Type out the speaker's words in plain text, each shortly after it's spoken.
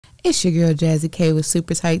It's your girl Jazzy K with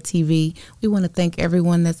Super Tight TV. We want to thank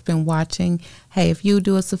everyone that's been watching. Hey, if you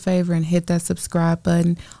do us a favor and hit that subscribe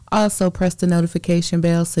button, also press the notification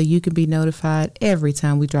bell so you can be notified every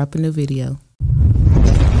time we drop a new video.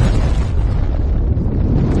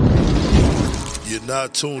 You're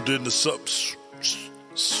not tuned into something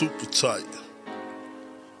super tight.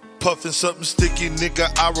 Puffin' something sticky, nigga,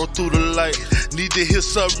 I roll through the light. Need to hear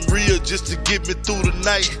something real just to get me through the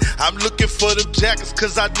night. I'm looking for them jackets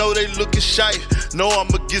cause I know they looking shy. Know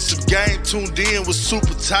I'ma get some game tuned in with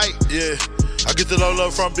super tight, yeah. I get the low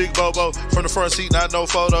love from Big Bobo, from the front seat, not no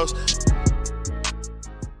photos.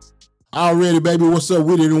 Already, baby, what's up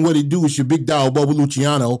with it and what it do? It's your big dog, Bobo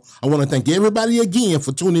Luciano. I want to thank everybody again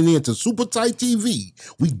for tuning in to Super Tight TV.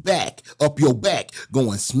 We back, up your back,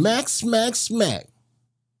 going smack, smack, smack.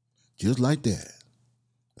 Just like that.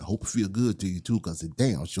 I hope it feel good to you too, because it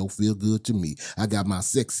damn sure feel good to me. I got my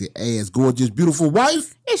sexy ass, gorgeous, beautiful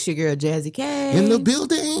wife. It's your girl Jazzy K. In the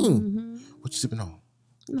building. What you sipping on?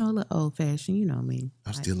 You know, a little old fashioned, you know me.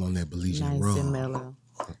 I'm still on that Belizean nice rum. and mellow.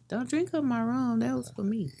 Don't drink up my rum. That was for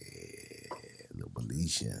me. Yeah, little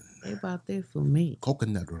Belizean. They bought that for me.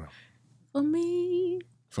 Coconut rum. For me.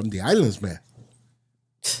 From the islands, man.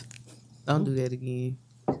 Don't do that again.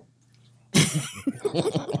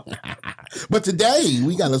 But today,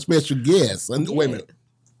 we got a special guest. Wait a minute.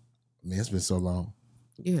 Man, it's been so long.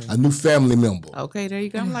 Yeah. A new family member. Okay, there you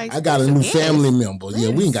go. I'm like, I got a new family member. Yes. Yeah,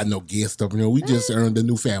 we ain't got no guest up here. We just earned a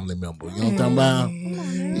new family member. You know what I'm talking about?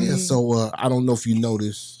 Yeah, so I don't know if you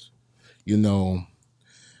noticed, you know,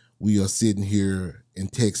 we are sitting here in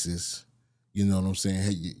Texas. You know what I'm saying?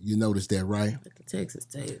 Hey, you noticed that, right? Look at Texas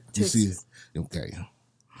tape. You see it? Okay.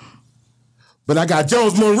 But I got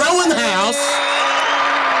Jones Monroe in the house.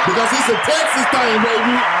 Because it's a Texas thing,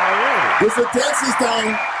 baby. It's a Texas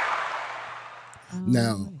thing.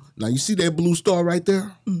 Now you see that blue star right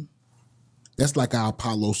there? That's like our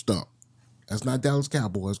Apollo stump. That's not Dallas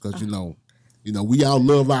Cowboys, because you know, we all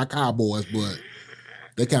love our Cowboys, but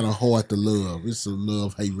they kind of hard to love. It's a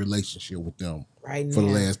love-hate relationship with them for the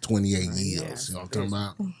last 28 years. You know what I'm talking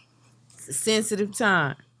about? It's a sensitive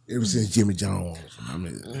time. Ever since Jimmy Jones,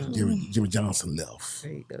 Jimmy Johnson left.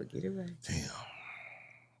 There you go, get it right.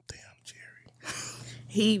 Damn, Jerry.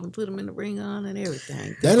 He even put him in the ring on and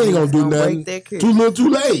everything. That ain't gonna do nothing. Too little, too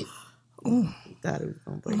late. He thought it was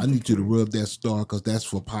gonna break. I need you to rub that star because that's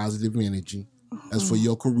for positive energy. That's for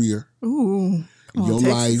your career. Ooh. Your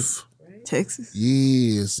life. Texas.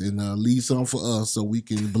 Yes, and leave some for us so we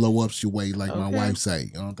can blow up your way like my wife say.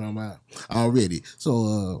 You know what I'm talking about? Already.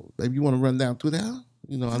 So, baby, you want to run down through that?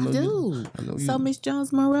 You know, I do. So, Miss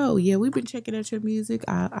Jones Monroe, yeah, we've been checking out your music.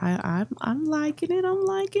 I'm liking it. I'm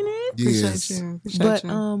liking it. Yes. Appreciate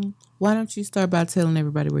you. Why don't you start by telling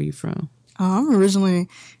everybody where you're from? I'm originally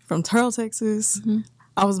from Turtle, Texas.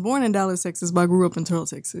 I was born in Dallas, Texas, but I grew up in Turtle,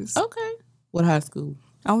 Texas. Okay. What high school?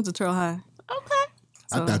 I went to Turtle High. Okay.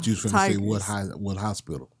 I thought you was going to say what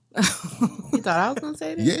hospital. You thought I was going to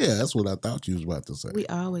say that? Yeah, that's what I thought you was about to say. We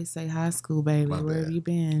always say high school, baby. Where have you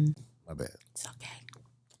been? My bad. It's okay.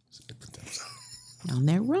 On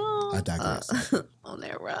that rum. I digress. On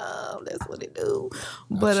that rum. That's what it do.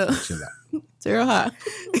 But chill out. Turtle High.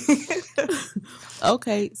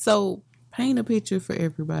 Okay, so paint a picture for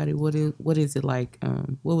everybody. What is it like?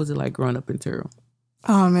 What was it like growing up in Turtle?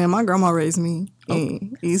 Oh, man, my grandma raised me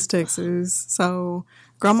in East Texas. So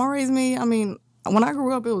grandma raised me. I mean, when I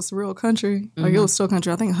grew up, it was real country. Like, it was still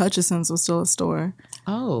country. I think Hutchison's was still a store.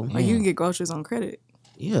 Oh. Like, you can get groceries on credit.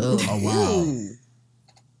 Yeah. Oh, wow.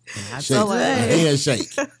 Handshake. Handshake.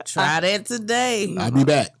 Try that today. I'll be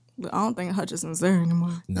back. But I don't think Hutchison's there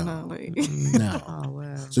anymore. No. You know, like. No. Oh,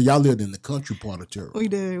 wow. So y'all lived in the country part of Turtle. We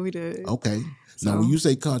did. Okay. Now, when you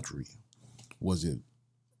say country, was it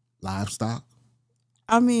livestock?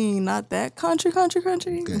 I mean, not that country,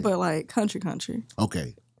 Okay. but like country.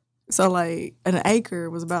 Okay. So like an acre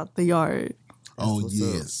was about the yard. Oh,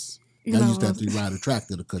 yes. You Y'all know, used to have to ride a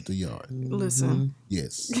tractor to cut the yard. Listen.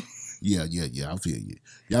 Yes. Yeah. I feel you.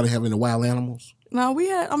 Y'all didn't have any wild animals? No, we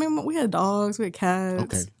had dogs, we had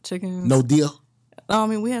cats, chickens. No deer? No, I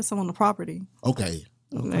mean, we had some on the property. Okay.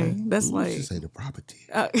 That's Ooh, like. You say the property.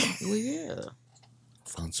 Well, yeah.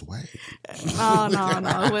 Fun swag. No,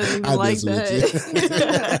 it wasn't even like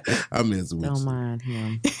that. I mess with Don't you. mind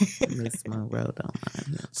him. Miss Monroe, don't mind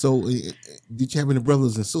him. So, did you have any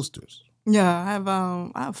brothers and sisters? Yeah,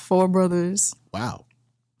 I have 4 brothers. Wow.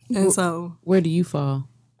 And so. Where do you fall?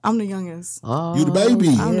 I'm the youngest. Oh, You the baby.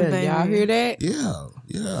 I'm the baby. Y'all hear that?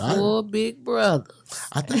 Yeah. 4 big brothers.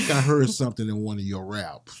 I think I heard something in one of your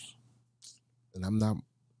raps. And I'm not.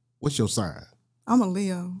 What's your sign? I'm a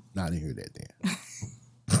Leo. No, I didn't hear that then.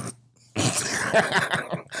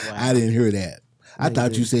 Wow. I didn't hear that. I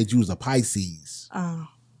thought you said you was a Pisces. Oh.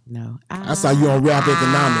 No. I saw you on Rap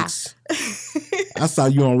Economics. I saw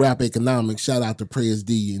you on Rap Economics. Shout out to Prez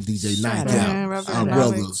D and DJ Nightcap. Our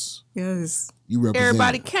brothers. Yes. You represent.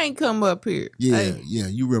 Everybody can't come up here. Yeah, Hey. yeah.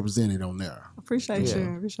 You represented on there. Appreciate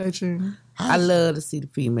you. I love to see the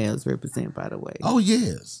females represent, by the way. Oh,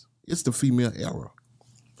 yes. It's the female era.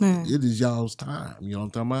 Man. It is y'all's time. You know what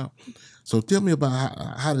I'm talking about? So tell me about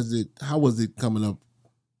how was it coming up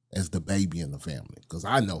as the baby in the family? Because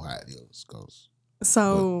I know how it is.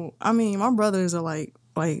 So, I mean, my brothers are like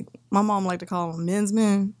my mom like to call them men's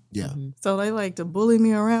men. Yeah. So they like to bully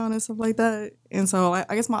me around and stuff like that. And so I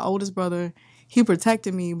guess my oldest brother, he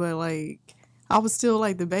protected me, but like I was still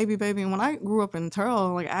like the baby. And when I grew up in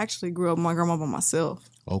Turl, like I actually grew up with my grandma by myself.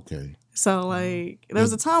 Okay. So like there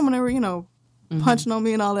was a time when they were, punching on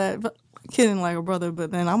me and all that, but kidding like a brother.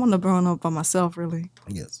 But then I wanted to grow up by myself, really.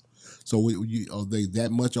 Yes. So are they that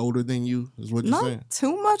much older than you? Is what you're saying? Not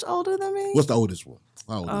too much older than me. What's the oldest one?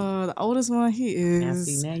 How old is The oldest one, he is. Now,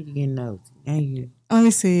 see, now you getting nosy. Now you. Let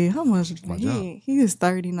me see. How much? job. He is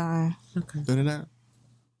 39. Okay. 39?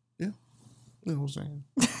 Yeah. You know what I'm saying?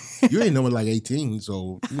 You ain't knowing like 18,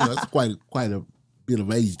 so that's quite a bit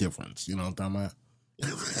of age difference. You know what I'm talking about?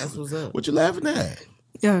 That's what's up. What you laughing at?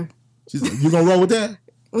 Yeah. You gonna roll with that?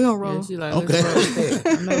 We gonna roll. Yeah, she like, Okay. let's roll with that.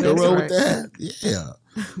 I know You that's roll right. with that?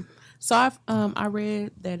 Yeah. So I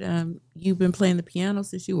read that you've been playing the piano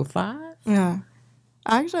since you were 5. Yeah.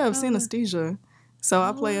 I actually have synesthesia, so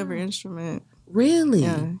I play every instrument. Really?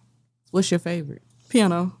 Yeah. What's your favorite?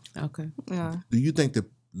 Piano. Okay. Yeah. Do you think that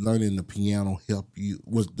learning the piano helped you?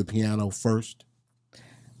 Was the piano first?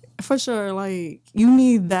 For sure. Like, you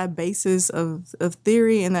need that basis of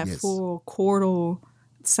theory and that Yes. full chordal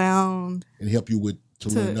sound. And help you to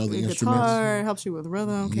learn other the instruments? guitar, helps you with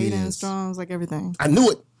rhythm, cadence, Yes. drums, like everything. I knew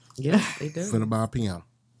it. Yeah, they do. Finna buy a piano.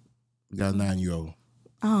 Got a 9-year-old.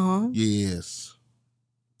 Oh. Yes.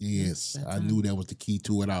 Yes. I knew that was the key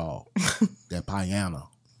to it all. That piano.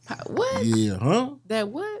 What? Yeah, huh? That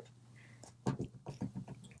what?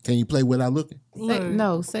 Can you play without looking?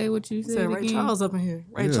 Say what you said, Said Ray again. Charles up in here.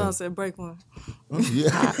 Ray Yeah. Charles said break one. Oh,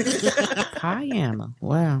 yeah. Piano.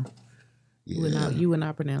 Wow. Yeah. You would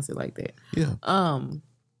not pronounce it like that. Yeah.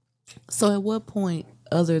 So at what point,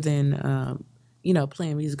 other than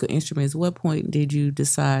playing musical instruments, what point did you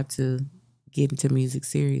decide to get into music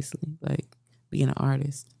seriously, like being an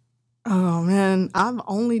artist? Oh man, I've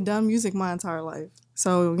only done music my entire life.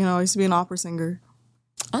 So, I used to be an opera singer.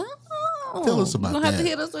 Oh, Tell us about you gonna that. have to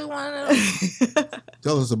hit us with one of those.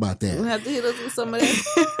 Tell us about You that. gonna have to hit us with some of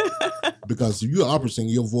that. Because you're an opera singer,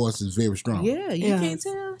 your voice is very strong. Yeah, you Yeah. can't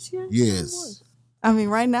tell. She has a Yes. voice. I mean,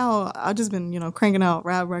 right now, I've just been, cranking out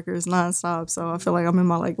rap records nonstop. So I feel like I'm in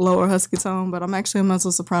my lower husky tone, but I'm actually a mezzo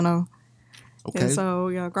soprano. Okay. And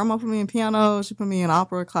so, grandma put me in piano. She put me in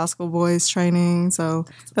opera, classical voice training. So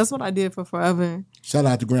that's what I did for forever. Shout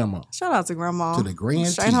out to grandma. Shout out to grandma. To the grand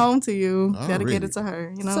Straight T. home to you. Already. Dedicated to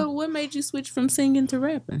her, So what made you switch from singing to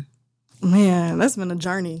rapping? Man, that's been a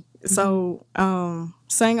journey. So,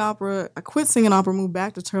 sang opera. I quit singing opera, moved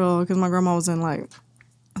back to Turl because my grandma was in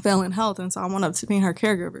failing health, and so I wound up being her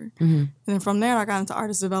caregiver. And then from there, I got into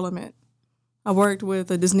artist development. I worked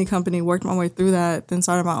with a Disney company, worked my way through that, then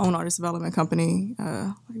started my own artist development company.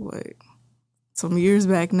 Some years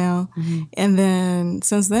back now, and then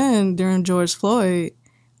since then, during George Floyd,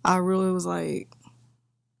 I really was I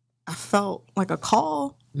felt like a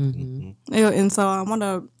call. Mm-hmm. And so I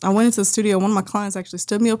went into the studio. One of my clients actually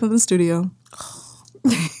stood me up in the studio.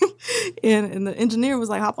 and the engineer was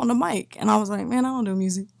like, hop on the mic. And I was like, man, I don't do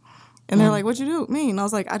music. And they're like, what you do? Me. And I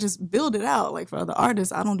was like, I just build it out. For other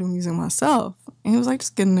artists, I don't do music myself. And he was like,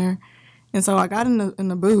 just get in there. And so I got in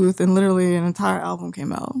the booth, and literally an entire album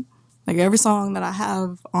came out. Every song that I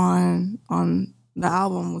have on the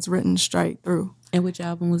album was written straight through. And which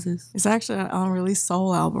album was this? It's actually an unreleased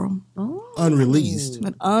soul album. Oh. Unreleased.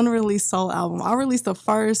 An unreleased soul album. I released the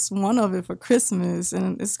first one of it for Christmas,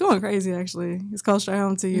 and it's going crazy, actually. It's called Straight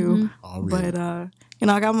Home to You. Already. But,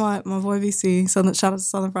 I got my boy VC, shout out to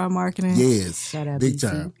Southern Fried Marketing. Yes. Shout out Big BC.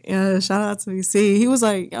 time. Yeah, shout out to VC. He was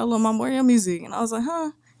like, yo, Lil Mom, where your music? And I was like,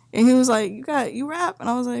 huh? And he was like, you rap? And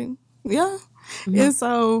I was like, yeah. And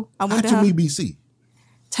so I went How'd you down, meet BC?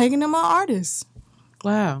 taking him my artist.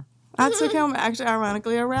 Wow. I took him, actually,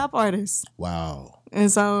 ironically, a rap artist. Wow.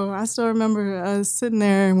 And so I still remember us sitting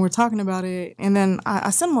there and we're talking about it. And then I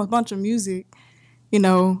sent him a bunch of music, and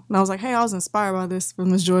I was like, hey, I was inspired by this from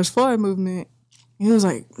this George Floyd movement. And he was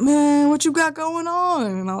like, man, what you got going on?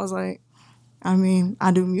 And I was like, I mean,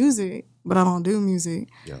 I do music, but I don't do music.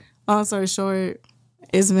 Yeah. Long story short,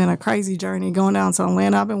 it's been a crazy journey going down to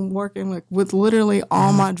Atlanta. I've been working with literally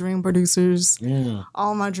all my dream producers,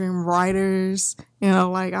 all my dream writers. You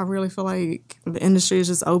know, like I really feel like the industry has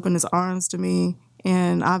just opened its arms to me,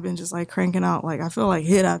 and I've been just like cranking out. Like I feel like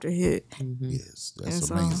hit after hit. Yes, that's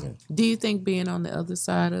amazing. Do you think being on the other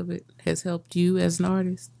side of it has helped you as an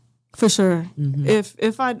artist? For sure.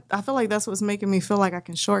 If I feel like that's what's making me feel like I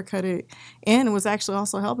can shortcut it, and it was actually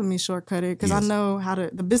also helping me shortcut it because I know how to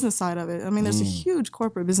the business side of it. I mean, there's a huge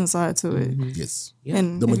corporate business side to it. Yes,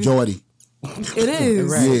 and the majority. It is.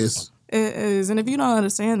 Right. Yes, it is. And if you don't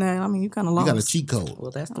understand that, I mean, you kind of lost. You got a cheat code.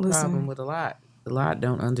 Well, that's the problem with a lot. A lot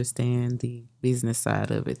don't understand the business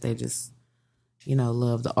side of it. They just,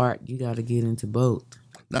 love the art. You got to get into both.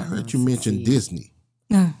 I heard you mention Disney.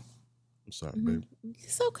 Yeah. I'm sorry, baby.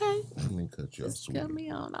 It's okay. I didn't cut you off. Just cut me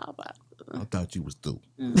on all about it. I thought you was through.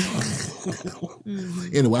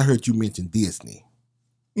 Anyway, I heard you mention Disney.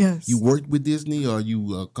 Yes. You worked with Disney, or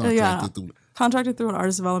you contracted through? Contracted through an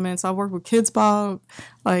artist development. So I worked with Kids Bob,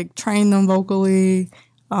 like trained them vocally.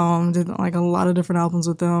 Did like a lot of different albums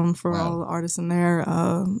with them for all the artists in there.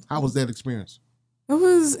 How was that experience? It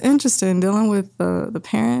was interesting dealing with the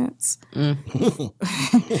parents.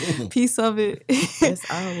 Piece of it. That's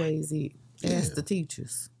always it. That's the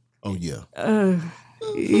teachers. Oh yeah.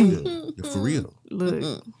 Yeah, for real.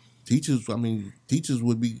 Look, teachers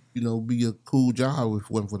would be a cool job if it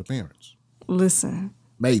wasn't for the parents. Listen,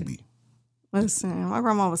 maybe. Listen, my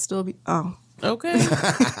grandma would still be. Oh, okay.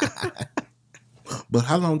 But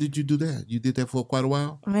how long did you do that? You did that for quite a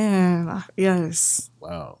while? Man, yes.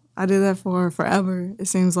 Wow. I did that for forever, it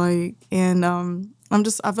seems like. And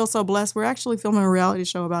I feel so blessed. We're actually filming a reality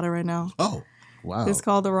show about it right now. Oh, wow. It's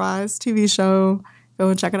called The Rise TV show. Go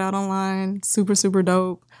and check it out online. Super, super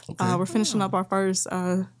dope. Okay. We're finishing up our first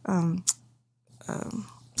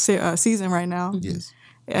season right now. Yes.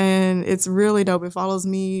 And it's really dope. It follows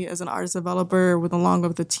me as an artist developer along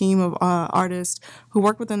with a team of artists who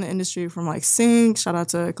work within the industry from like Sync, shout out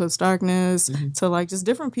to Eclipse Darkness, to like just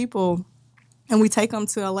different people. And we take them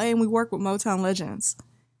to LA and we work with Motown legends.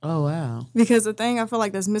 Oh, wow. Because the thing I feel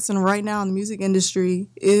like that's missing right now in the music industry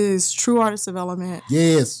is true artist development.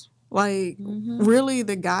 Yes. Like really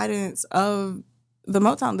the guidance of the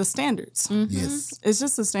Motown, the standards. Yes. It's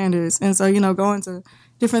just the standards. And so, going to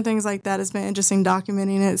different things like that. It's been interesting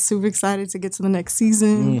documenting it. Super excited to get to the next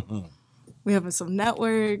season. We have some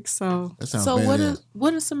networks. So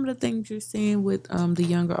what are some of the things you're seeing with the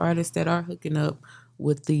younger artists that are hooking up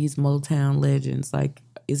with these Motown legends? Like,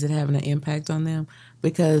 is it having an impact on them?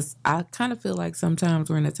 Because I kind of feel like sometimes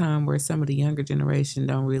we're in a time where some of the younger generation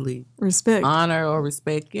don't really honor or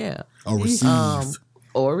respect,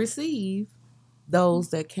 or receive those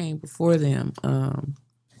that came before them.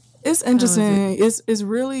 It's interesting. It's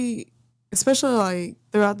really, especially like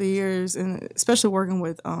throughout the years, and especially working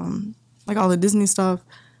with like all the Disney stuff.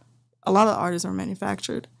 A lot of artists are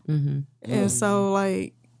manufactured, and so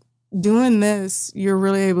like doing this, you're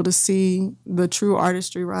really able to see the true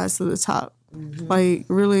artistry rise to the top. Like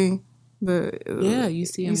really, you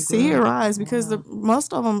see it rise because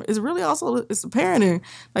most of them is really also it's the parenting.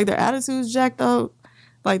 Like their attitudes jacked up.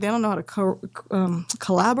 Like they don't know how to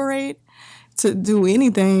collaborate to do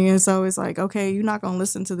anything, and so it's like, okay, you're not gonna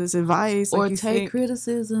listen to this advice or take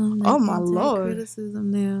criticism. Oh my Lord,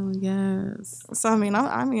 criticism now, yes. So I mean,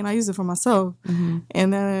 I use it for myself,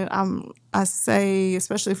 and then I say,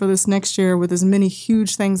 especially for this next year, with as many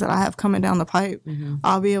huge things that I have coming down the pipe,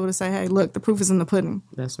 I'll be able to say, hey, look, the proof is in the pudding.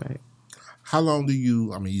 That's right. How long do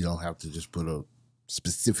you? I mean, you don't have to just put a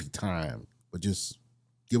specific time, but just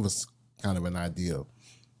give us kind of an idea of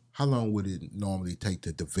how long would it normally take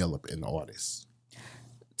to develop an artist?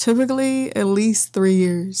 Typically, at least 3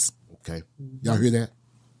 years. Okay. Y'all hear that?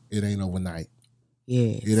 It ain't overnight.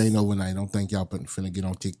 Yeah. It ain't overnight. Don't think y'all finna get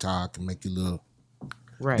on TikTok and make your little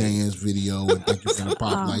dance video and think you're finna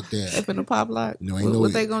pop like that. They finna pop like? Ain't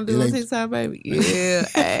what they gonna do on TikTok, baby? Yeah.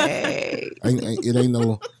 Hey. It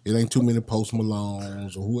ain't too many Post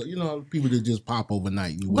Malones or who, people that just pop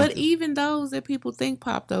overnight. But even those that people think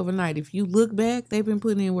popped overnight, if you look back, they've been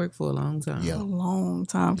putting in work for a long time. Yeah. A long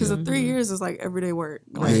time. Because the 3 years is like everyday work.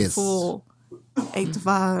 Like full 8 to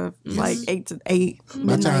 5, like 8 to 8.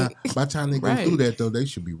 By the time they go through that, though, they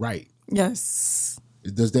should be right. Yes.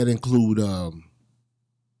 Does that include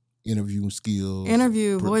interview skills?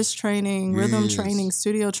 Voice training, rhythm training,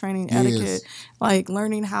 studio training, etiquette, like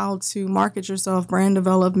learning how to market yourself, brand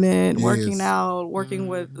development, working out, working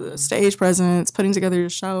with stage presence, putting together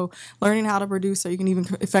your show, learning how to produce so you can even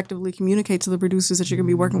effectively communicate to the producers that you're going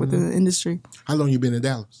to be working with in the industry. How long you been in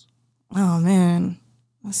Dallas? Oh, man.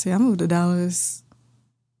 Let's see. I moved to Dallas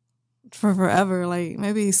for forever, like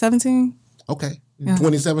maybe 17. Okay. Yeah.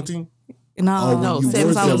 2017? No, you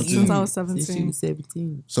since were I was 17. 17. Since she was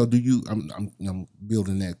 17. So do you? I'm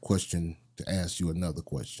building that question to ask you another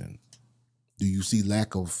question. Do you see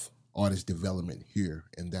lack of artist development here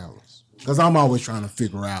in Dallas? Because I'm always trying to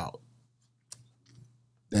figure out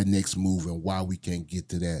that next move and why we can't get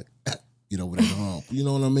to that, with that hump. You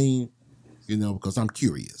know what I mean? Because I'm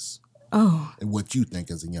curious. Oh. And what you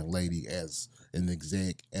think as a young lady, as an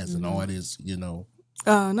exec, as an artist,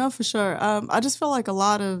 No, for sure. I just feel like a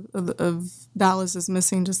lot of Dallas is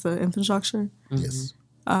missing just the infrastructure. Yes.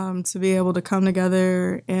 To be able to come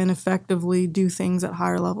together and effectively do things at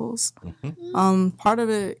higher levels. Part of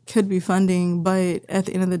it could be funding, but at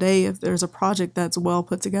the end of the day, if there's a project that's well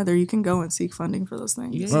put together, you can go and seek funding for those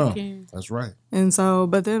things. Yeah, you can. That's right. And so,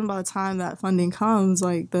 but then by the time that funding comes,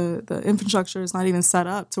 like the infrastructure is not even set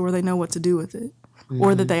up to where they know what to do with it.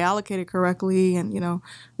 Or that they allocate it correctly and,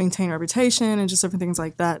 maintain reputation and just different things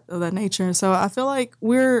like that, of that nature. So I feel like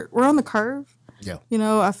we're on the curve. Yeah.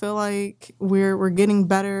 I feel like we're getting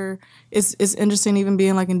better. It's interesting even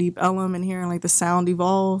being like in Deep Ellum and hearing like the sound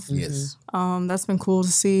evolve. Yes. That's been cool to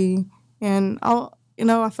see. And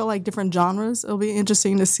I feel like different genres. It'll be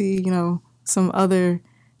interesting to see, some other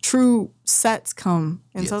true sets come.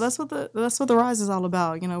 And so that's what the Rise is all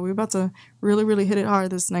about. We're about to really, really hit it hard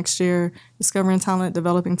this next year, discovering talent,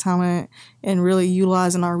 developing talent, and really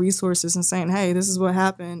utilizing our resources and saying, hey, this is what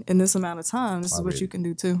happened in this amount of time. This is what you can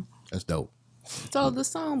do too. That's dope. So the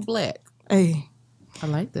song Black. Hey. I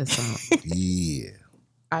like that song. Yeah.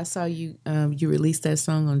 I saw you released that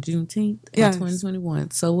song on Juneteenth in 2021.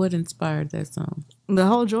 So what inspired that song? The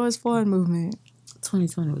whole George Floyd movement.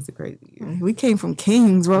 2020 was a crazy year. We came from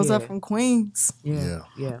kings, rose up from queens. Yeah.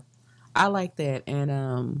 I like that.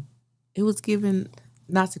 And it was given,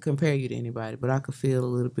 not to compare you to anybody, but I could feel a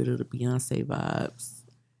little bit of the Beyonce vibes.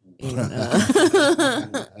 And,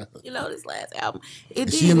 this last album.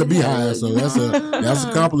 She in the Beehive, so that's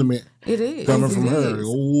a compliment. It is. Coming from her.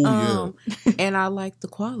 Oh, yeah. And I like the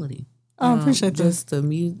quality. I appreciate that. Just the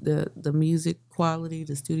music quality,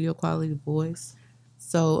 the studio quality, the voice.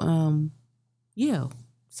 So, yeah.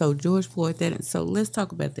 So George Floyd, so let's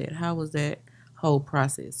talk about that. How was that whole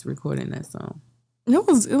process recording that song? It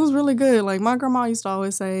was really good. Like my grandma used to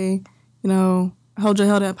always say, hold your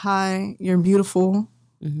head up high, you're beautiful.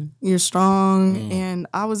 You're strong. And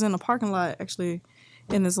I was in a parking lot actually,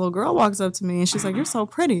 and this little girl walks up to me and she's like, you're so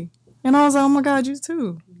pretty. And I was like, oh my God, you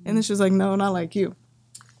too. And then she's like, no, not like you.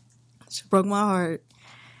 She broke my heart.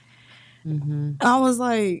 I was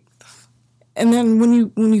like, and then when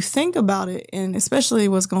you think about it, and especially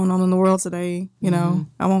what's going on in the world today,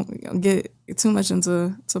 I won't get too much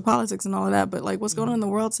into politics and all of that, but like what's going on in the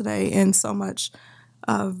world today, and so much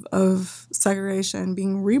of segregation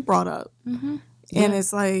being re-brought up. And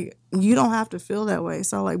it's like, you don't have to feel that way.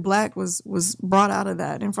 So like Black was brought out of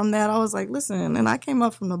that. And from that, I was like, listen, and I came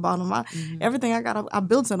up from the bottom. Everything I got, I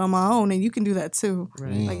built it on my own, and you can do that too.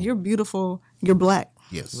 Right. Like, you're beautiful, you're Black.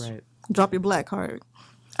 Yes. Right. Drop your Black card.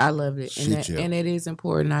 I love it. And it is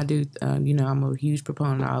important. I do, I'm a huge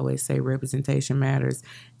proponent. I always say representation matters.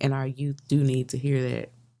 And our youth do need to hear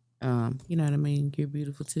that. You know what I mean? You're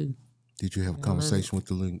beautiful too. Did you have a conversation with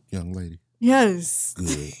the young lady? Yes.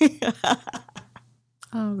 Good.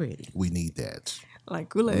 Already. We need that. Like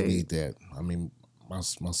Kool-Aid. We need that. I mean, my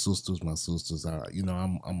sisters are,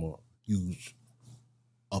 I'm a huge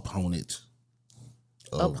opponent.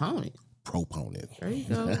 Proponent. There you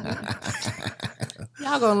go.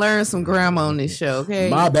 Y'all gonna learn some grammar on this show, okay?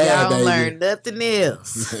 My bad, Y'all baby. learn nothing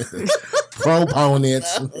else.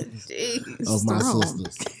 Proponents of my Strong.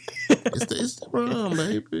 sisters. It's the rum,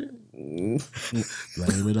 baby.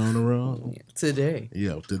 Blame it on the rum. Today.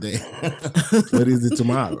 Yeah, today. What is it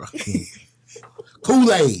tomorrow?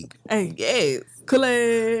 Kool-Aid. Hey, Yes.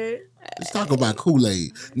 Kool-Aid. Let's talk about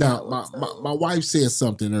Kool-Aid. Now, my wife said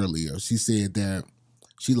something earlier. She said that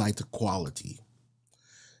she liked the quality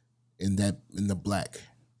in the Black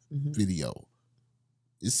video.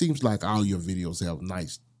 It seems like all your videos have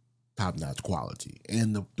nice, top-notch quality,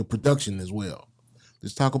 and the production as well.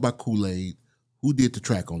 Let's talk about Kool-Aid. Who did the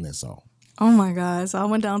track on that song? Oh my God. So I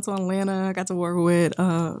went down to Atlanta. I got to work with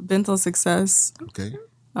Bento Success. Okay.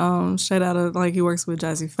 Straight out of, like, he works with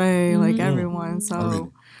Jazzy Faye, like everyone.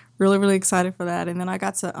 So really, really excited for that. And then I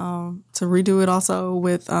got to redo it also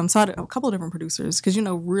with so I had a couple of different producers, because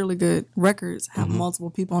really good records have multiple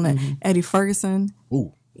people on it. Eddie Ferguson,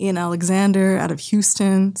 Ian Alexander out of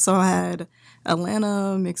Houston. So I had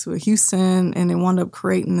Atlanta mixed with Houston, and it wound up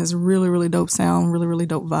creating this really, really dope sound, really, really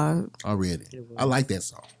dope vibe. Already. I like that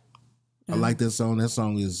song. I like that song. That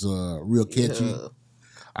song is real catchy.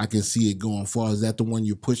 I can see it going far. Is that the one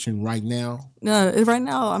you're pushing right now? No, right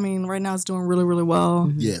now it's doing really, really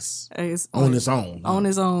well. Yes. It's On its own. On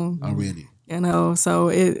its own. Already. You know, so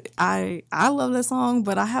I love that song,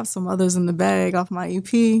 but I have some others in the bag off my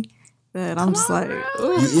EP that I'm just like,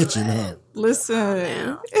 ooh. You itching, huh?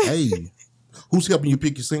 Listen. Hey, who's helping you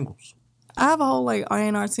pick your singles? I have a whole like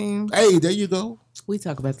R&R team. Hey, there you go. We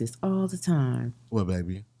talk about this all the time. What,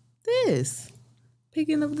 baby? This.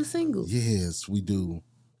 Picking up the singles. Yes, we do.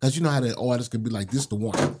 Because you know how that artist could be like, this the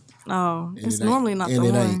one. No, And it's it ain't- normally not the and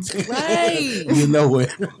it one. ain't. Right. You know it.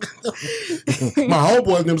 My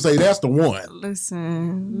homeboys them say that's the one.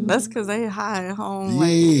 Listen, that's because they high at home. Like,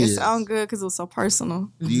 Yes. it sound good because it was so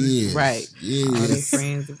personal. Yes. Right. All their Yes.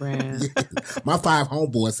 friends around. My 5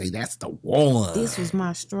 homeboys say that's the one. This was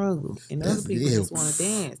my struggle. And other That's people it. just want to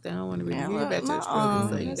dance. They don't want to really hear about your struggle.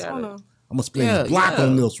 So you Just gotta... wanna, I'm going to spend the block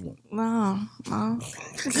on this one. no.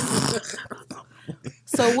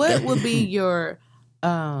 So what would be your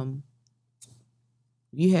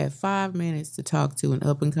you had 5 minutes to talk to an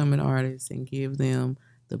up and coming artist and give them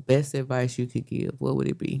the best advice you could give, what would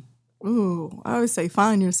it be? Ooh, I always say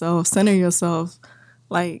find yourself, center yourself,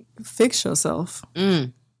 like fix yourself.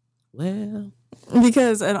 Well,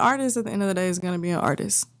 Because an artist at the end of the day is going to be an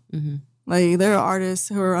artist. mm-hmm. Like there are artists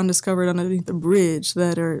who are undiscovered underneath the bridge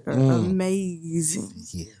that are amazing.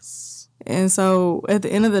 Yes. And so at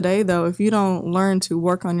the end of the day, though, if you don't learn to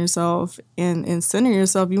work on yourself and center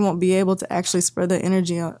yourself, you won't be able to actually spread that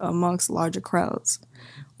energy amongst larger crowds.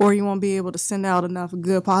 Or you won't be able to send out enough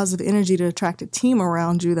good, positive energy to attract a team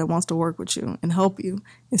around you that wants to work with you and help you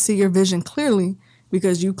and see your vision clearly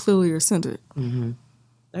because you clearly are centered. Mm-hmm.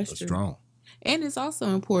 That's true. Strong. And it's also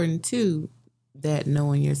important, too, that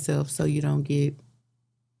knowing yourself so you don't get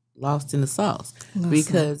lost in the sauce. Listen.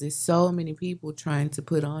 Because there's so many people trying to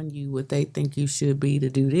put on you what they think you should be to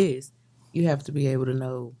do this. You have to be able to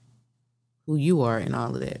know who you are and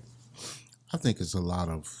all of that. I think it's a lot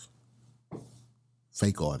of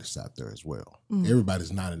fake artists out there as well.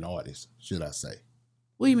 Everybody's not an artist, should I say.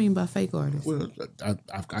 What do you mean by fake artists? Well,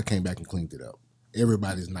 I came back and cleaned it up.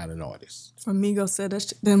 Everybody's not an artist. When Migo said that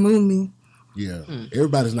shit, that moved me. Yeah.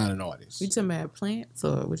 Everybody's not an artist. You talking about plants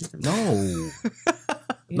or what you talking about? No.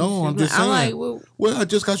 No, I'm just saying. I'm like, well,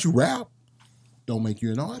 just because you rap don't make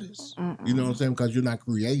you an artist. You know what I'm saying? Because you're not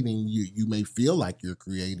creating. You may feel like you're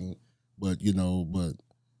creating, but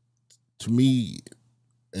to me,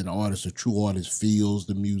 an artist, a true artist, feels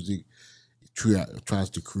the music, tries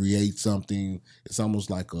to create something. It's almost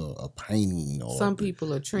like a painting. Or some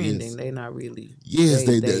people are trending. Yes. They're not really. Yes,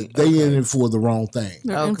 they okay. in it for the wrong thing.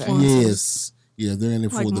 They're Okay. influencers. Yes. Yeah, they're in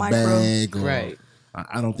it for Like the micro. bag. Or, Right.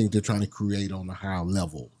 I don't think they're trying to create on a higher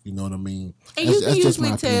level. You know what I mean? And you can just usually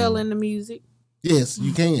my tell opinion. in the music. Yes,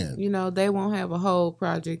 you can. You know, they won't have a whole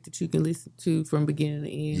project that you can listen to from beginning to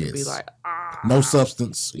end and be Yes. like, No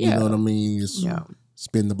substance. You Yeah. know what I mean? It's Yeah.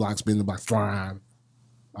 spin the block, thrive.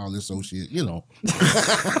 All this old shit, you know.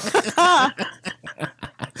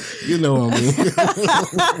 You know what I mean?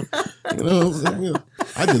 You know what I'm saying?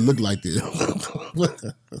 I just look like this.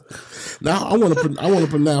 Now I want to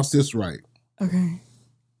pronounce this right. Okay.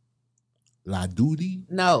 La Doody.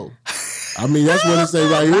 no. I mean that's what it say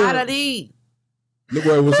right here. La-da-dee. Look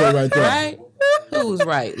what it would say right there. Right? Who's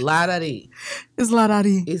right? La-da-dee. It's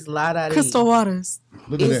La-Da-Dee. It's la-da-dee. Crystal Waters.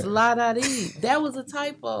 Look at It's that. la-da-dee. That was a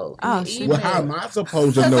typo. Oh, shit. Well, how am I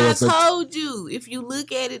supposed to know Because it's I a, told you, if you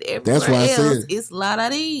look at it everywhere That's why I else, said. it's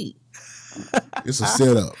la-da-dee. it's a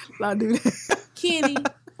setup? La-Da-Dee.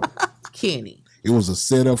 Kenny. It was a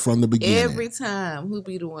setup from the beginning. Every time, who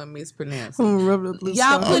be the one mispronouncing? I'm gonna rub the blue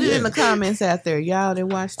Y'all sky. put it yeah. in the comments out there. Y'all that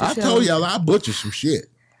watch the I show. told y'all I butchered some shit.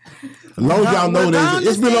 As long as y'all know Well, that don't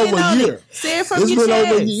it's been just over say it a on year. it. Say it from It's your been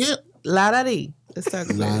over a chest. year. La-da-dee. Let's talk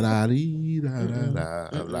La about it. da dee da da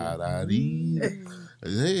da la da dee.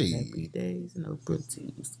 Hey, Happy days, no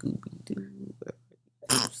protein, Scooby-Doo.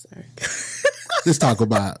 I'm sorry. let's talk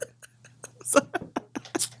about.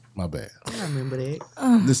 My bad. I remember that.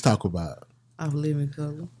 Let's talk about. Of Living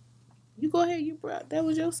Color. You go ahead. You brought that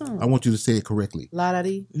was your song. I want you to say it correctly.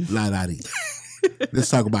 La-da-dee. La da dee. Let's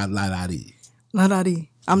talk about la da dee. La-Da-Dee.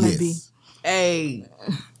 I'm that B. Yes, Hey.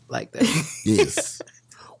 Like that. yes.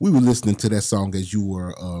 We were listening to that song as you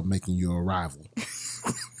were making your arrival,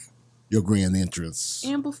 your grand entrance,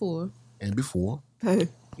 And before. and before. Hey. You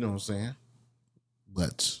know what I'm saying?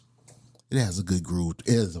 But it has a good groove.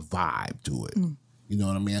 It has a vibe to it. You know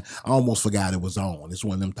what I mean? I almost forgot it was on. It's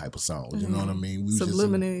one of them type of songs. You know what I mean? We was just in-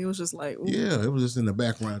 Subliminal. It was just like, ooh. yeah, it was just in the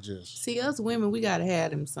background. Just See, us women, we got to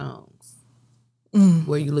have them songs Mm.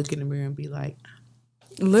 where you look in the mirror and be like,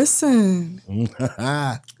 Listen. what's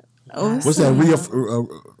Oh,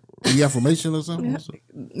 that? The affirmation or something?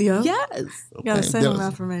 Yeah. Yes. You gotta say them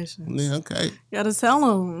affirmations. Yeah, okay. You gotta tell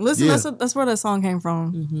them. Listen, that's where that song came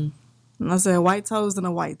from. Mm-hmm. And I said, white toes and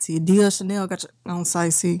a white tee. Dior Chanel got your own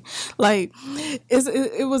size C. Like,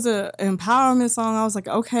 it was an empowerment song. I was like,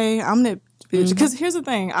 okay, I'm that bitch. Because here's the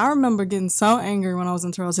thing. I remember getting so angry when I was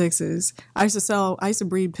in Terrell, Texas. I used to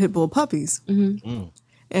breed pit bull puppies.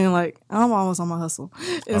 And like, I'm always on my hustle.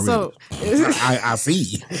 And so I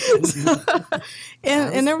see.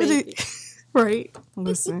 and everything, right?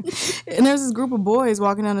 Listen. And there's this group of boys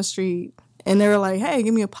walking down the street. And they were like, hey,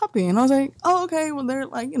 give me a puppy. And I was like, oh, okay. Well, they're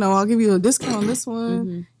like, I'll give you a discount on this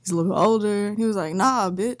one. He's a little older. He was like, nah,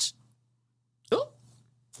 bitch.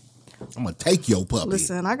 I'm going to take your puppy.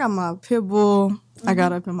 Listen, I got my pit bull. I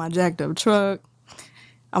got up in my jacked up truck.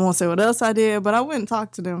 I won't say what else I did, but I went and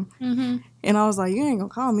talked to them. And I was like, you ain't going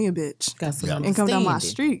to call me a bitch. And come down my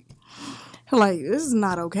street. Like, this is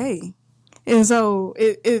not okay. And so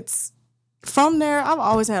it's... From there, I've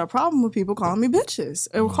always had a problem with people calling me bitches.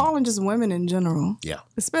 Or calling just women in general. Yeah.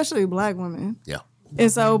 Especially black women. Yeah.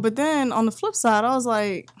 And so, but then on the flip side, I was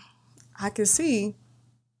like, I can see,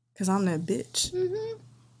 because I'm that bitch.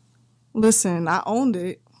 Listen, I owned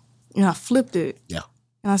it. And I flipped it. Yeah.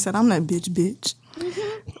 And I said, I'm that bitch.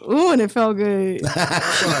 Ooh, and it felt good.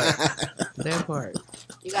 That part.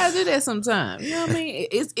 You gotta do that sometime. You know what I mean?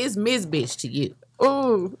 It's Miss Bitch to you.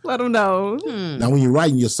 Oh, let them know. Now, when you're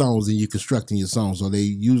writing your songs and you're constructing your songs, so they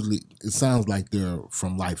usually, it sounds like they're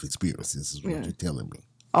from life experiences, is what you're telling me.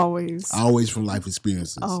 Always. Always from life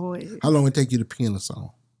experiences. Always. How long it take you to pen a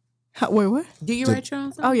song? Wait, what? Do you write your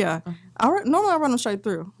own songs? Oh, yeah. Normally I run them straight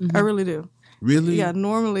through. I really do. Really? Yeah,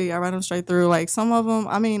 normally I write them straight through. Like some of them,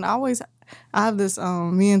 I mean, I have this,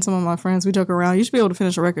 me and some of my friends, we joke around. You should be able to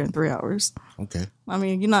finish a record in 3 hours. Okay. I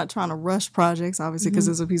mean, you're not trying to rush projects, obviously, because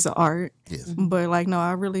it's a piece of art. Yes. But like, no,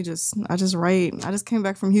 I just write. I just came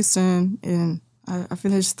back from Houston and I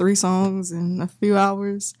finished 3 songs in a few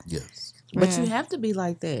hours. Yes. But you have to be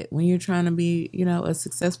like that when you're trying to be, a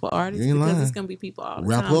successful artist, because it's going to be people all the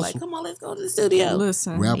time hustle. like, come on, let's go to the studio.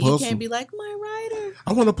 Listen. Rap you hustle. can't be like, my writer.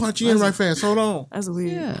 I want to punch you in right fast. Hold on. That's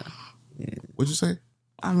weird. Yeah. What'd you say?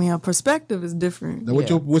 I mean, a perspective is different. Now,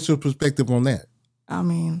 what's your perspective on that? I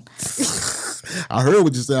mean, I heard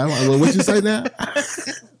what you said. What you say now?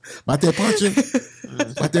 About that punching?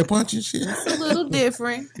 About that punching shit? It's a little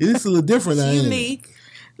different. It is a little different. It's unique.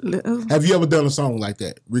 Have you ever done a song like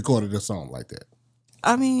that? Recorded a song like that?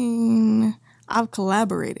 I mean, I've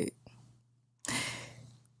collaborated.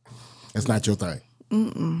 That's not your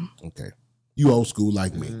thing? Okay. You old school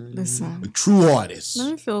like me. Listen. A true artist.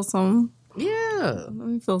 Let me feel something. Yeah. Let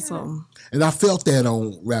me feel something. And I felt that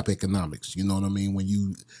on Rap Economics. You know what I mean? When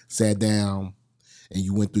you sat down and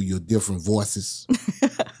you went through your different voices.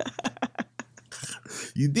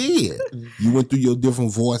 You did. You went through your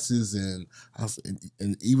different voices, and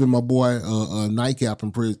even my boy Nightcap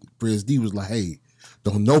and Prez D was like, hey,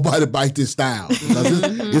 don't nobody bite this style.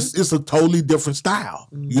 It's a totally different style.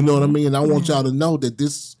 You know what I mean? And I want y'all to know that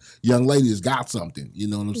this young lady has got something. You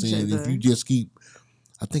know what I'm saying? If you just keep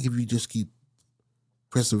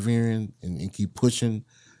persevering and keep pushing,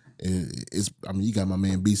 you got my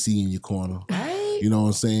man BC in your corner. Right. You know what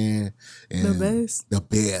I'm saying? And The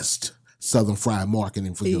best. Southern Fried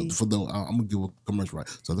Marketing for the I'm gonna give a commercial right.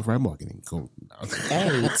 Southern Fried Marketing.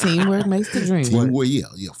 Hey, teamwork makes the dream work. Teamwork,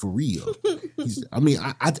 yeah, for real.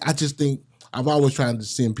 I just think I've always tried to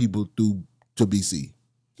send people through to BC,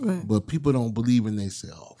 but people don't believe in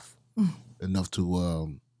themselves enough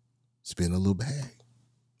to spend a little bag.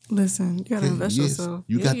 Listen, you gotta invest yourself.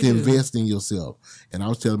 You got to invest in yourself. And I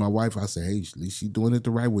was telling my wife, I said, hey, at least she's doing it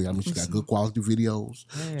the right way. I mean, she got good quality videos.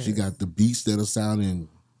 Yes. She got the beats that are sounding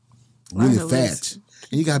really fat.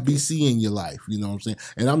 And you got BC in your life, you know what I'm saying?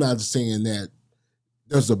 And I'm not just saying that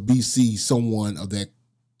there's a BC, someone of that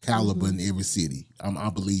caliber in every city. I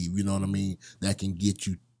believe, you know what I mean, that can get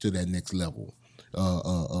you to that next level.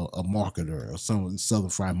 A marketer or some Southern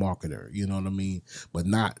Fried marketer, you know what I mean? But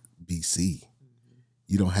not BC.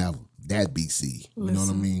 You don't have that BC, you know what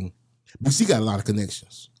I mean? BC got a lot of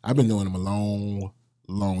connections. I've been knowing him a long,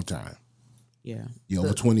 long time. Yeah.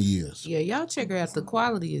 Over 20 years. Yeah, y'all check her out. The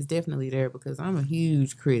quality is definitely there because I'm a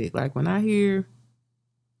huge critic. Like when I hear,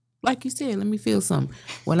 like you said, let me feel something.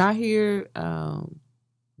 When I hear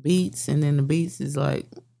beats and then the beats is like,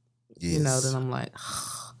 then I'm like,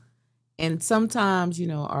 and sometimes,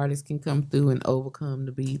 artists can come through and overcome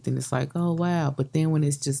the beat and it's like, oh, wow. But then when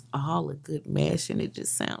it's just all a good mesh and it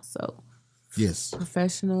just sounds so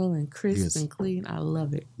professional and crisp and clean, I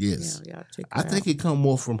love it. Yes. Yeah, y'all check I think it come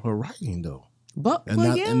more from her writing though. But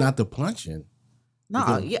and not the punching.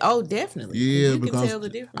 No, yeah, oh, definitely. Yeah, you because can tell the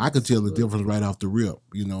difference. I could tell the difference right off the rip.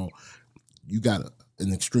 You know, you got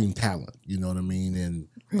an extreme talent. You know what I mean? And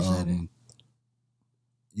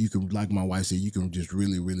you can, like my wife said, you can just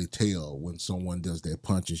really, really tell when someone does that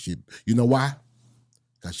punch and shit. You know why?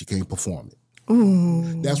 Because she can't perform it.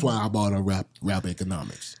 Ooh. That's why I bought her rap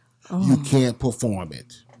economics. You can't perform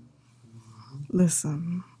it.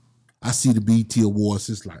 Listen. I see the BET Awards.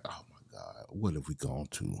 It's like, oh my God, what have we gone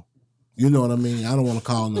to? You know what I mean? I don't want to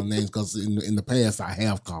call no names because in the past I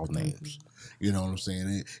have called names. You know what I'm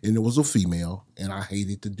saying? And it was a female, and I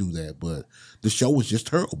hated to do that, but the show was just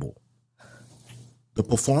terrible. The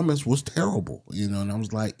performance was terrible, you know, and I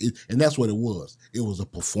was like, and that's what it was. It was a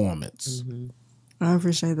performance. I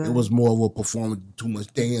appreciate that. It was more of a performance, too much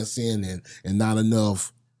dancing and not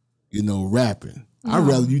enough, you know, rapping. I'd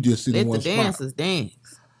rather you just sit in one spot. Let the dancers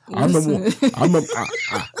dance. I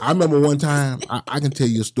remember one time, I can tell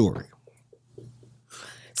you a story.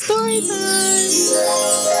 Story time.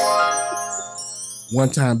 One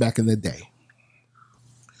time back in the day,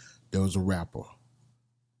 there was a rapper.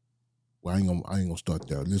 Well, I ain't gonna start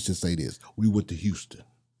there. Let's just say this: we went to Houston,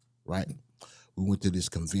 right? We went to this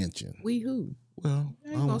convention. We who? Well, I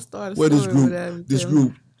ain't gonna start a well, story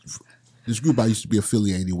this group I used to be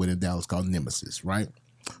affiliated with in Dallas called Nemesis, right?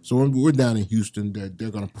 So we're down in Houston.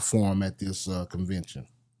 They're gonna perform at this convention,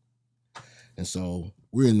 and so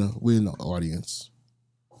we're in the audience,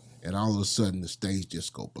 and all of a sudden the stage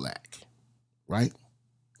just go black, right?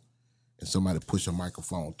 And somebody push a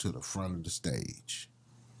microphone to the front of the stage.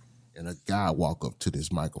 And a guy walk up to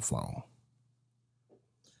this microphone,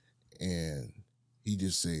 and he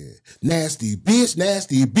just said, "Nasty bitch,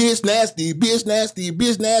 nasty bitch, nasty bitch, nasty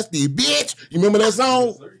bitch, nasty bitch." You remember that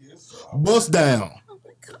song? Bust down. Oh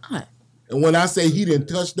my God! And when I say he didn't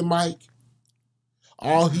touch the mic,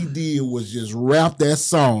 all he did was just rap that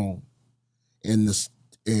song, and just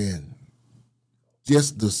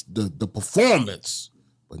the performance,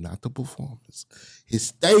 but not the performance. His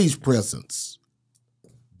stage presence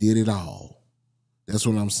did it all. That's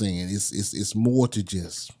what I'm saying. It's more to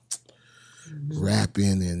just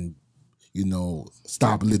rapping and, you know,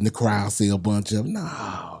 stop letting the crowd say a bunch of, no,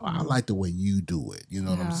 I like the way you do it. You know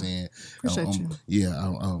what I'm saying? Appreciate you.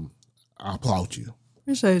 Yeah, I applaud you.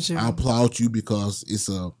 Appreciate you. I applaud you because it's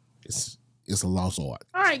a lost art.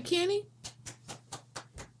 All right, Kenny.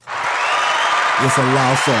 It's a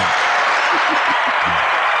lost art.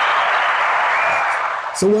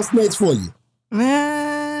 So what's next for you?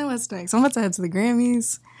 Man, what's next? I'm about to head to the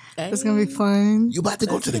Grammys. Hey. It's gonna be fun. You about to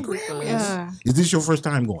go to the Grammys? Yeah. Is this your first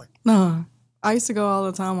time going? No. I used to go all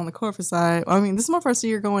the time on the corporate side. I mean, this is my first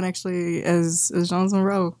year going actually as Jones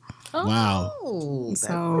Monroe. Wow.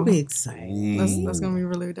 So that's exciting. That's gonna be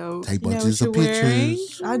really dope. Take bunches of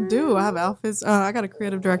pictures. I do. I have outfits. I got a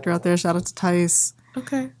creative director out there. Shout out to Tice.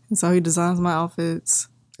 Okay. And so he designs my outfits.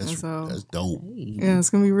 That's dope. Yeah, it's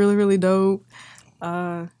gonna be really, really dope.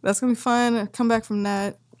 That's gonna be fun. Come back from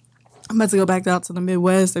that. I'm about to go back out to the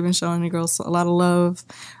Midwest. They've been showing me girls a lot of love.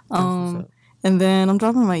 And then I'm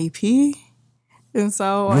dropping my EP. And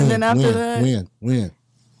so, and then after that, when?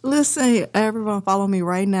 Listen, everyone follow me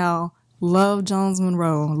right now. Love Jones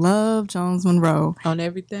Monroe. Love Jones Monroe. On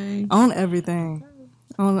everything? On everything.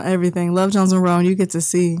 On everything. Love Jones Monroe, and you get to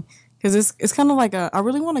see. Because it's kind of like I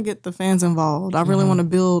really want to get the fans involved. I really want to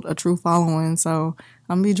build a true following. So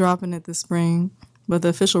I'm going to be dropping it this spring. But the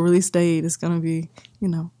official release date is going to be, you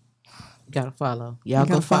know. You got to follow. Y'all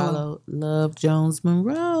go follow Love Jones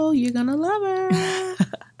Monroe. You're going to love her.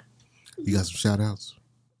 You got some shout outs?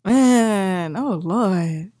 Man, oh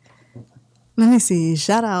Lord. Let me see.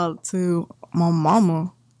 Shout out to my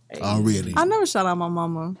mama. Already. I never shout out my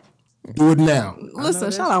mama. Do it now. Listen,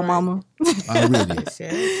 shout out mama. Already. Shout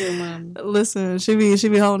out to mama. Listen, she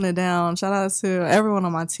be holding it down. Shout out to everyone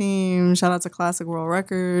on my team. Shout out to Classic World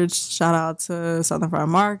Records. Shout out to Southern Fried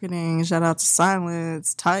Marketing. Shout out to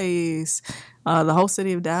Silence, Tice, the whole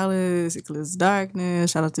city of Dallas, Eclipse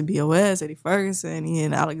Darkness. Shout out to BOS, Eddie Ferguson,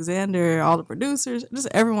 Ian Alexander, all the producers, just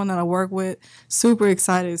everyone that I work with. Super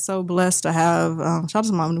excited, so blessed to have. Shout out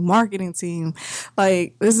to my new marketing team.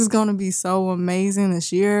 Like, this is going to be so amazing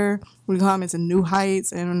this year. We're climbing to new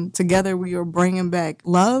heights, and together we are bringing back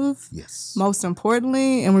love. Yes. Most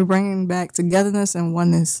importantly, and we're bringing back togetherness and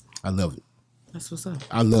oneness. I love it. That's what's up.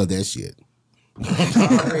 I love that shit.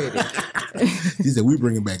 Already. He said, we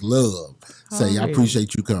bringing back love. Say, I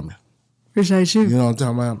appreciate you coming. Appreciate you. You know what I'm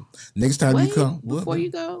talking about? Next time you come. Before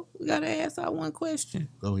you go, we got to ask out one question.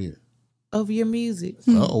 Go ahead. Of your music.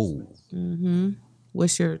 Uh-oh.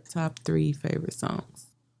 What's your top 3 favorite songs?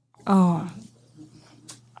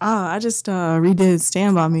 I just redid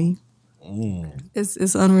Stand By Me.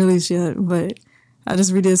 It's unreleased yet, but I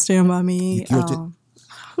just redid Stand By Me. You killed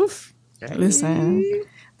it. Oof. Listen,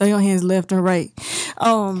 throw your hands left and right.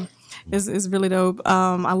 It's really dope.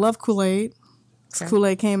 I love Kool-Aid. Okay.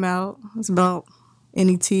 Kool-Aid came out. It's about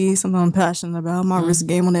NET, something I'm passionate about. My wrist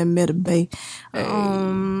game on that Meta Bay.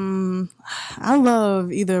 I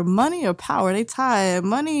love either Money or Power. They tied.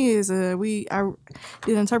 Money is I did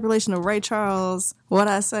an interpolation of Ray Charles. What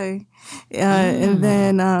I say, and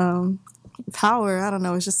then Power. I don't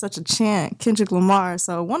know. It's just such a chant. Kendrick Lamar.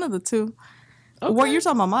 So one of the two. Okay. Well, you're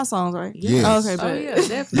talking about my songs, right? Yes. Oh, okay, but yeah,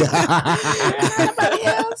 definitely. Nobody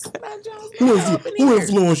else. Who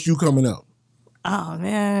influenced you coming up? Oh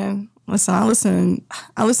man, listen, I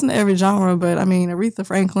listen to every genre, but I mean Aretha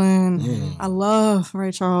Franklin. I love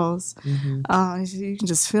Ray Charles. You can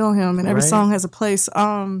just feel him, and every song has a place.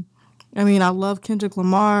 I mean, I love Kendrick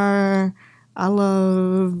Lamar. I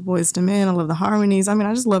love Boys II Men. I love the harmonies. I mean,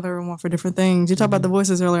 I just love everyone for different things. You talked about the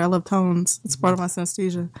voices earlier. I love tones. It's part of my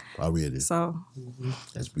synesthesia. I read it. So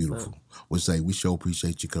that's beautiful. We'll say we sure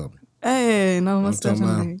appreciate you coming. Hey, no, most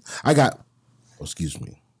definitely.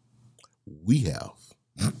 We have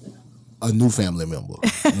a new family member. You know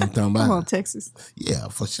what I'm talking about? Come on, Texas. Yeah,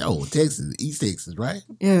 for sure. Texas, East Texas, right?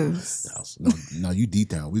 Yes. No, you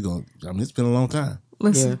D-Town. It's been a long time.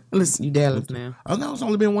 Listen. You Dallas now. Oh, no, it's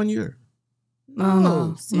only been 1 year.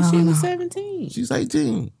 No. Since she was 17. She's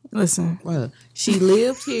 18. Listen. Well, she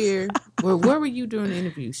lived here. Where were you during the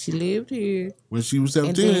interview? She lived here. When she was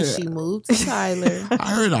 17. And then she moved to Tyler.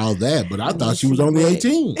 I heard all that, but I thought she was only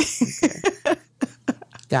 18. Okay.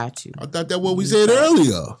 Got you. I thought that's what we said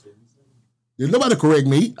earlier. Did nobody correct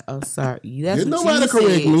me? Oh, sorry. That's Did what nobody you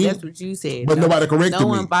correct said. me? That's what you said. But nobody corrected me. No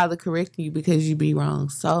one bothered correcting you because you be wrong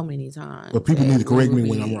so many times. But people need to correct me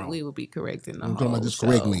when I'm wrong. We will be correcting them. I'm talking about just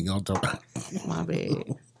correct me. I'm talking about. My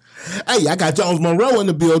bad. Hey, I got Jones Monroe in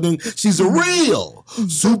the building. She's a real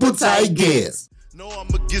super tight guest. No,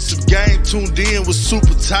 I'ma get some game tuned in with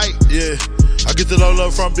super tight. Yeah, I get the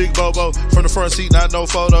low from Big Bobo from the front seat, not no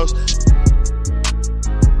photos.